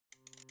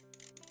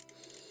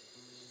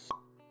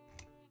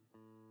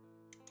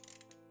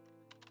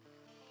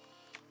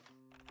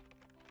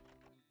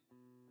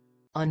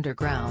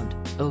Underground,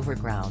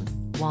 overground,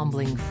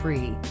 wombling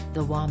free,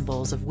 the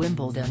Wombles of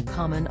Wimbledon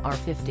Common are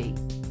 50.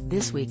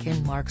 This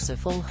weekend marks a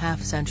full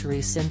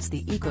half-century since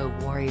the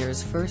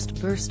Eco-Warriors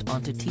first burst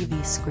onto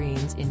TV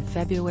screens in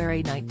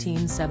February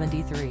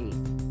 1973.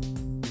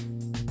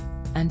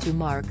 And to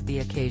mark the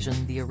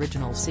occasion, the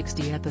original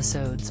 60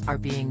 episodes are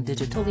being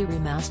digitally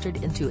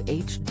remastered into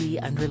HD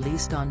and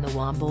released on the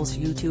Wombles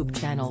YouTube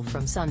channel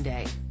from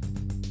Sunday.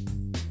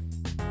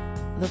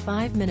 The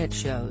 5-minute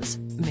shows,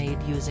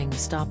 made using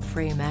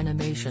stop-frame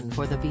animation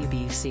for the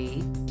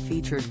BBC,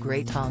 featured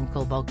Great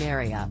Uncle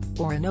Bulgaria,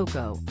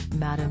 Orinoco,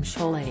 Madame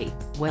Cholet,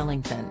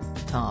 Wellington,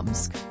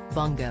 Tomsk,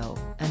 Bungo,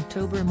 and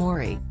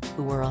Tobermory,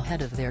 who were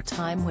ahead of their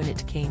time when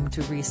it came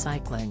to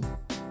recycling.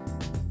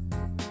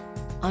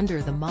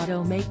 Under the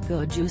motto "Make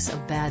good use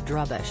of bad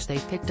rubbish," they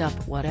picked up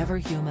whatever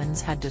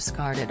humans had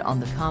discarded on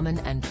the common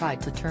and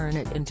tried to turn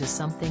it into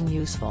something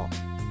useful.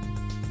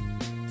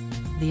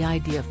 The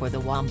idea for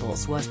the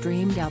Wombles was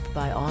dreamed up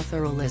by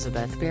author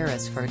Elizabeth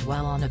Beresford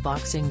while on a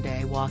Boxing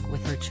Day walk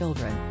with her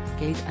children,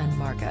 Kate and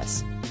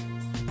Marcus.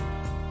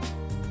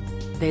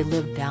 They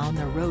lived down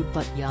the road,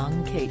 but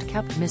young Kate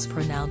kept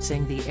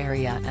mispronouncing the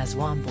area as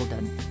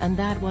Wombledon, and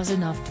that was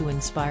enough to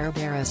inspire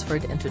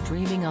Beresford into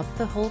dreaming up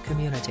the whole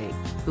community,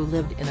 who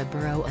lived in a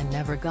borough and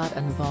never got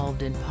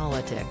involved in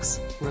politics,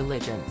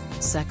 religion,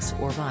 sex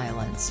or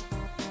violence.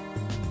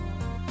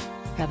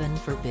 Heaven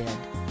forbid.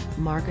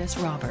 Marcus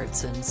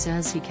Robertson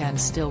says he can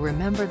still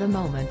remember the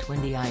moment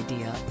when the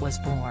idea was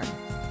born.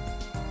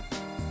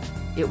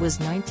 It was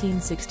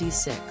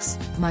 1966,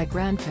 my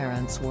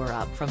grandparents were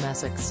up from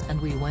Essex and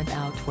we went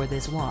out for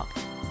this walk.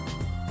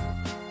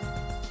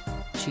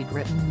 She'd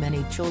written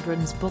many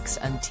children's books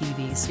and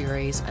TV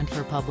series, and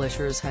her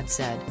publishers had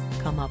said,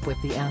 "Come up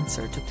with the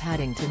answer to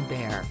Paddington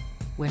Bear."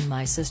 When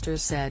my sister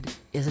said,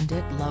 "Isn't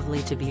it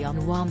lovely to be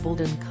on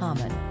Wimbledon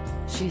Common?"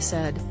 she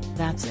said,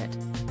 "That's it.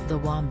 The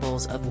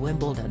Wombles of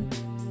Wimbledon."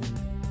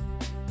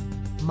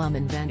 Mum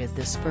invented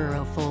this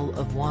borough full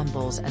of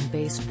Wombles and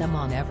based them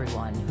on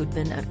everyone who'd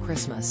been at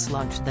Christmas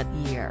lunch that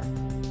year.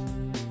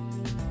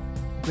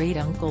 Great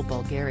Uncle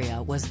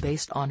Bulgaria was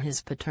based on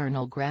his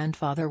paternal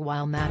grandfather,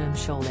 while Madame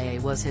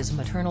Cholet was his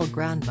maternal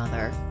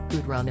grandmother,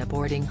 who'd run a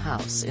boarding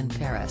house in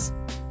Paris.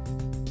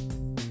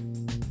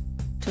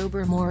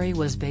 Tobermory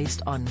was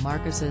based on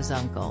Marcus's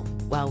uncle,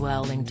 while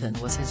Wellington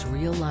was his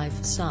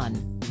real-life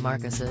son,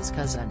 Marcus's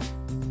cousin.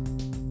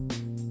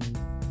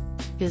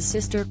 His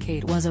sister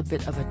Kate was a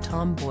bit of a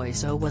tomboy,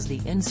 so was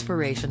the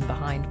inspiration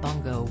behind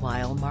Bungo,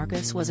 while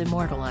Marcus was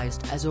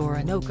immortalized as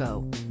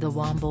Orinoco, the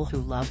Womble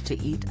who loved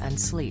to eat and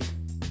sleep.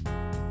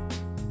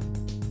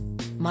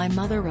 My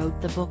mother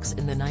wrote the books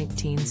in the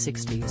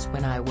 1960s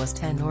when I was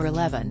 10 or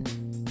 11.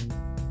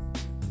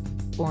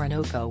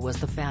 Orinoco was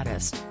the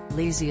fattest,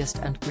 laziest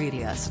and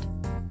greediest.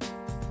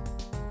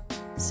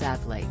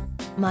 Sadly,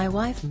 my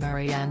wife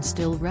Marianne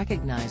still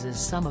recognizes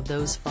some of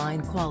those fine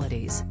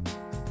qualities.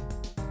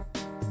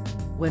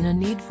 When a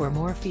need for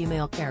more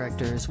female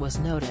characters was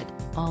noted,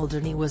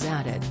 Alderney was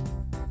added.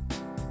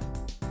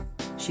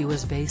 She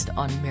was based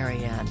on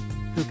Marianne,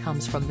 who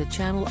comes from the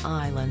Channel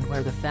Island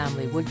where the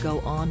family would go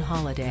on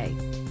holiday.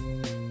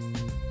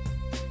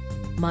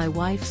 "My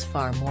wife's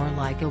far more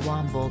like a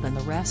Womble than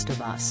the rest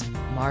of us,"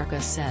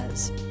 Marcus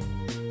says.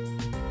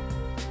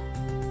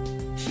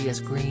 "She is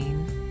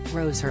green,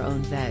 grows her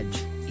own veg,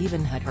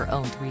 even had her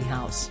own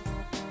treehouse."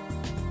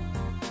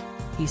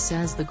 He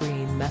says the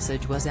green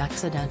message was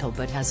accidental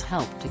but has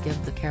helped to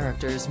give the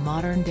characters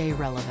modern-day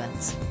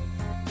relevance.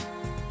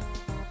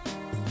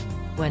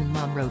 When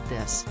Mum wrote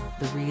this,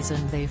 the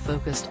reason they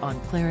focused on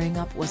clearing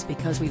up was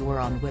because we were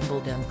on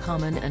Wimbledon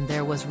Common and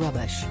there was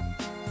rubbish.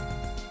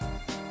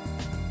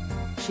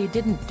 She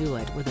didn't do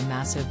it with a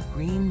massive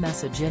green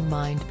message in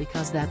mind,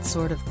 because that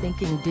sort of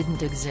thinking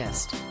didn't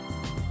exist.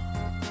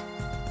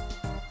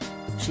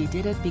 She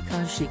did it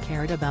because she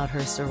cared about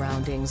her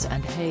surroundings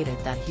and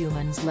hated that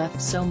humans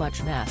left so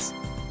much mess.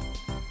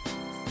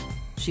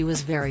 She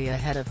was very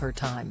ahead of her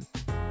time.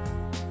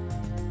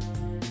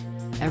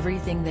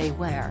 Everything they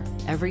wear,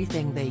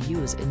 everything they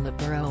use in the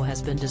borough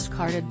has been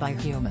discarded by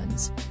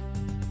humans.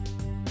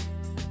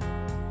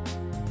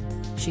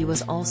 She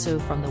was also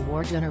from the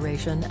war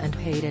generation and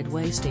hated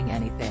wasting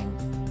anything.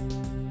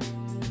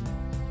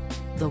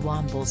 The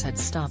Wombles had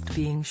stopped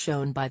being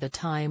shown by the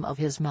time of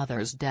his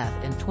mother's death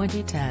in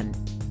 2010.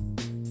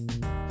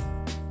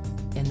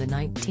 In the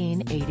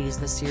 1980s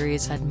the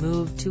series had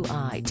moved to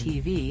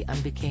ITV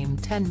and became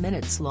 10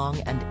 minutes long,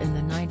 and in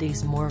the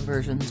 90s more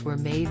versions were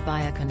made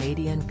by a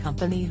Canadian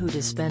company who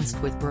dispensed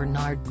with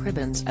Bernard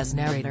Cribbins as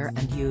narrator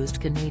and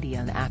used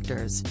Canadian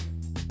actors.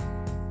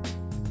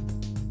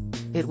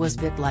 "It was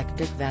bit like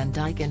Dick Van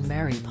Dyke and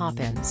Mary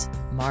Poppins,"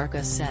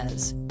 Marcus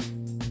says.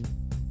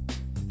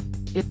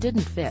 "It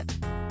didn't fit."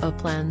 A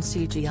planned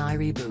CGI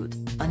reboot,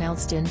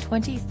 announced in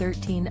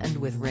 2013 and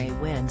with Ray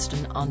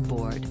Winston on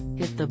board,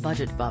 hit the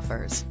budget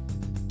buffers.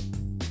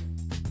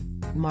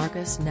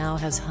 Marcus now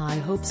has high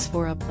hopes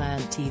for a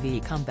planned TV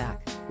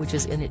comeback, which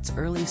is in its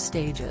early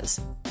stages.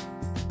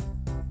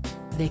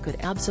 "They could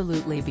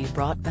absolutely be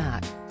brought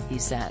back," he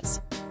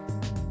says.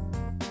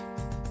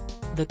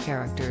 The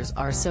characters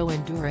are so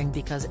enduring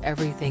because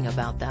everything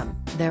about them,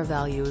 their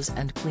values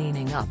and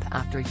cleaning up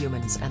after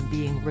humans and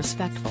being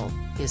respectful,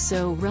 is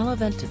so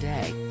relevant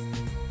today.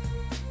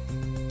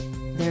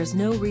 There's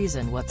no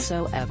reason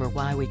whatsoever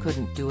why we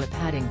couldn't do a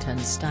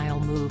Paddington-style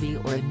movie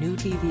or a new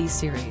TV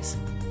series.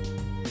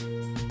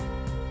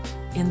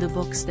 In the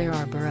books there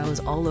are burrows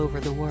all over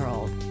the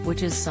world,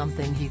 which is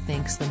something he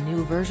thinks the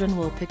new version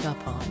will pick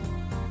up on.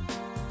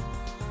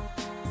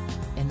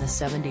 In the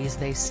 70s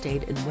they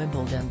stayed in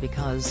Wimbledon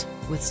because,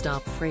 with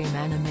stop-frame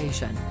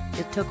animation,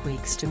 it took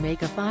weeks to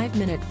make a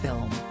 5-minute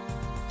film.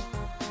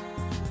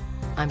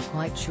 I'm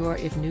quite sure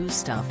if new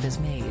stuff is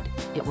made,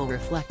 it will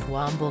reflect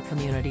Womble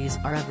communities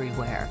are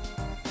everywhere.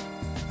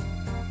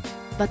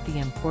 But the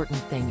important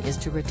thing is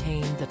to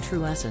retain the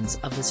true essence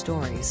of the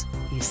stories,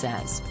 he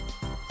says.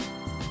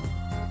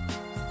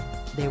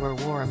 They were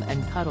warm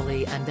and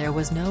cuddly and there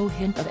was no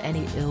hint of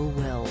any ill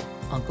will.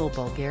 Uncle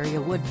Bulgaria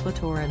would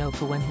put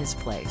Orinoco in his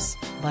place,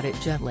 but it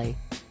gently.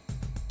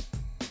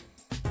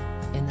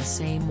 In the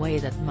same way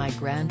that my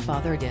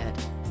grandfather did.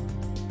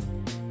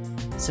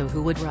 So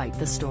who would write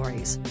the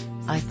stories?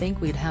 I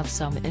think we'd have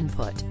some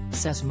input,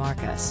 says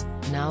Marcus,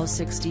 now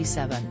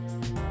 67.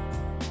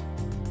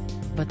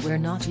 But we're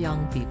not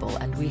young people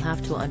and we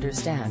have to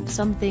understand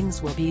some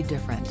things will be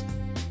different.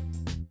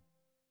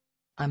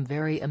 I'm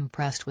very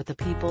impressed with the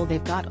people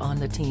they've got on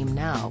the team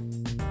now.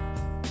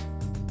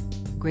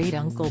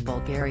 Great-uncle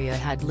Bulgaria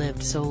had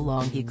lived so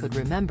long he could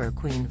remember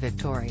Queen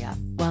Victoria,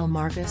 while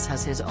Marcus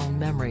has his own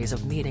memories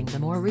of meeting the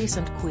more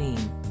recent queen,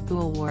 who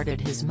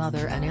awarded his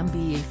mother an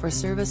MBE for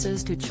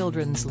services to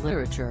children's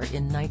literature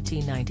in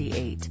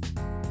 1998.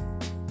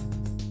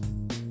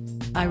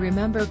 I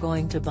remember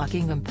going to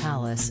Buckingham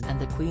Palace and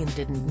the Queen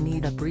didn't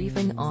need a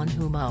briefing on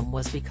who Mum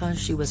was because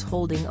she was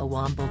holding a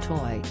Womble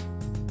toy.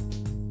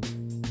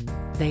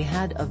 They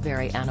had a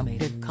very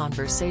animated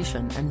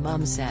conversation and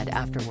Mum said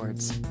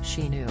afterwards,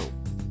 she knew.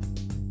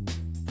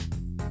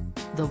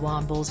 The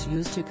Wombles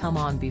used to come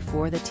on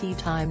before the tea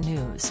time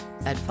news,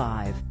 at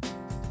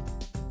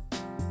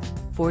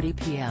 5:40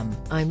 p.m.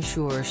 I'm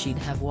sure she'd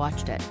have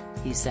watched it,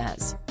 he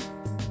says.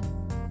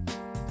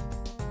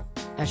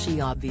 As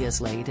she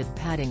obviously did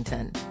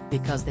Paddington,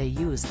 because they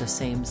used the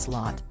same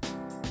slot.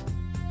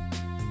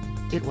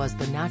 It was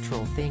the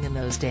natural thing in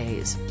those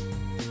days.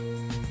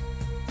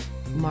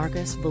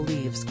 Marcus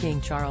believes King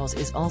Charles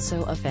is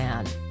also a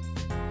fan.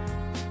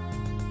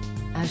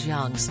 As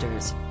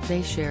youngsters,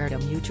 they shared a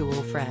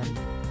mutual friend,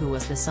 who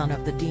was the son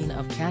of the Dean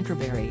of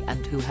Canterbury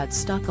and who had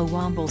stuck a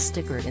Womble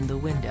sticker in the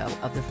window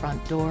of the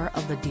front door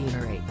of the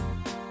deanery.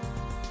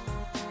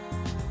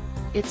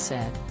 It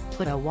said,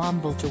 "Put a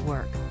Womble to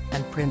work,"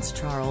 and Prince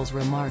Charles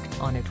remarked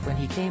on it when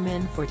he came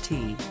in for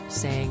tea,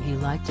 saying he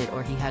liked it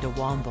or he had a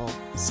Womble,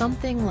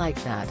 something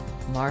like that,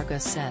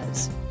 Marcus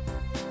says.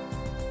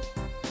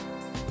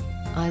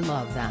 I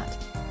love that.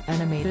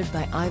 Animated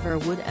by Ivor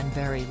Wood and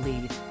Barry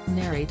Leith,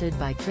 narrated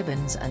by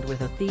Cribbins and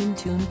with a theme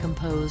tune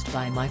composed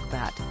by Mike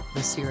Batt,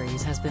 the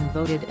series has been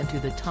voted into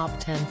the top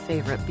 10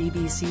 favorite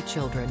BBC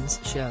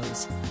children's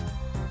shows.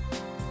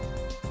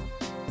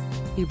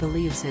 He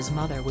believes his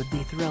mother would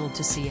be thrilled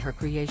to see her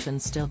creation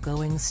still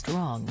going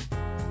strong.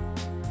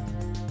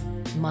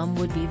 Mum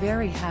would be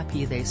very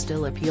happy they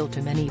still appeal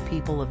to many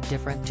people of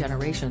different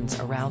generations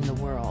around the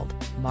world,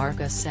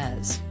 Marcus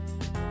says.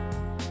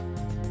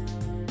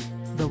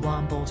 The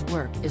Womble's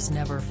work is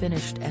never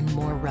finished and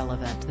more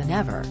relevant than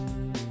ever.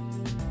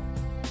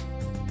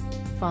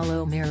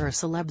 Follow Mirror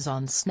Celebs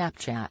on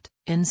Snapchat,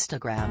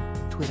 Instagram,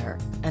 Twitter,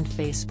 and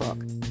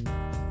Facebook.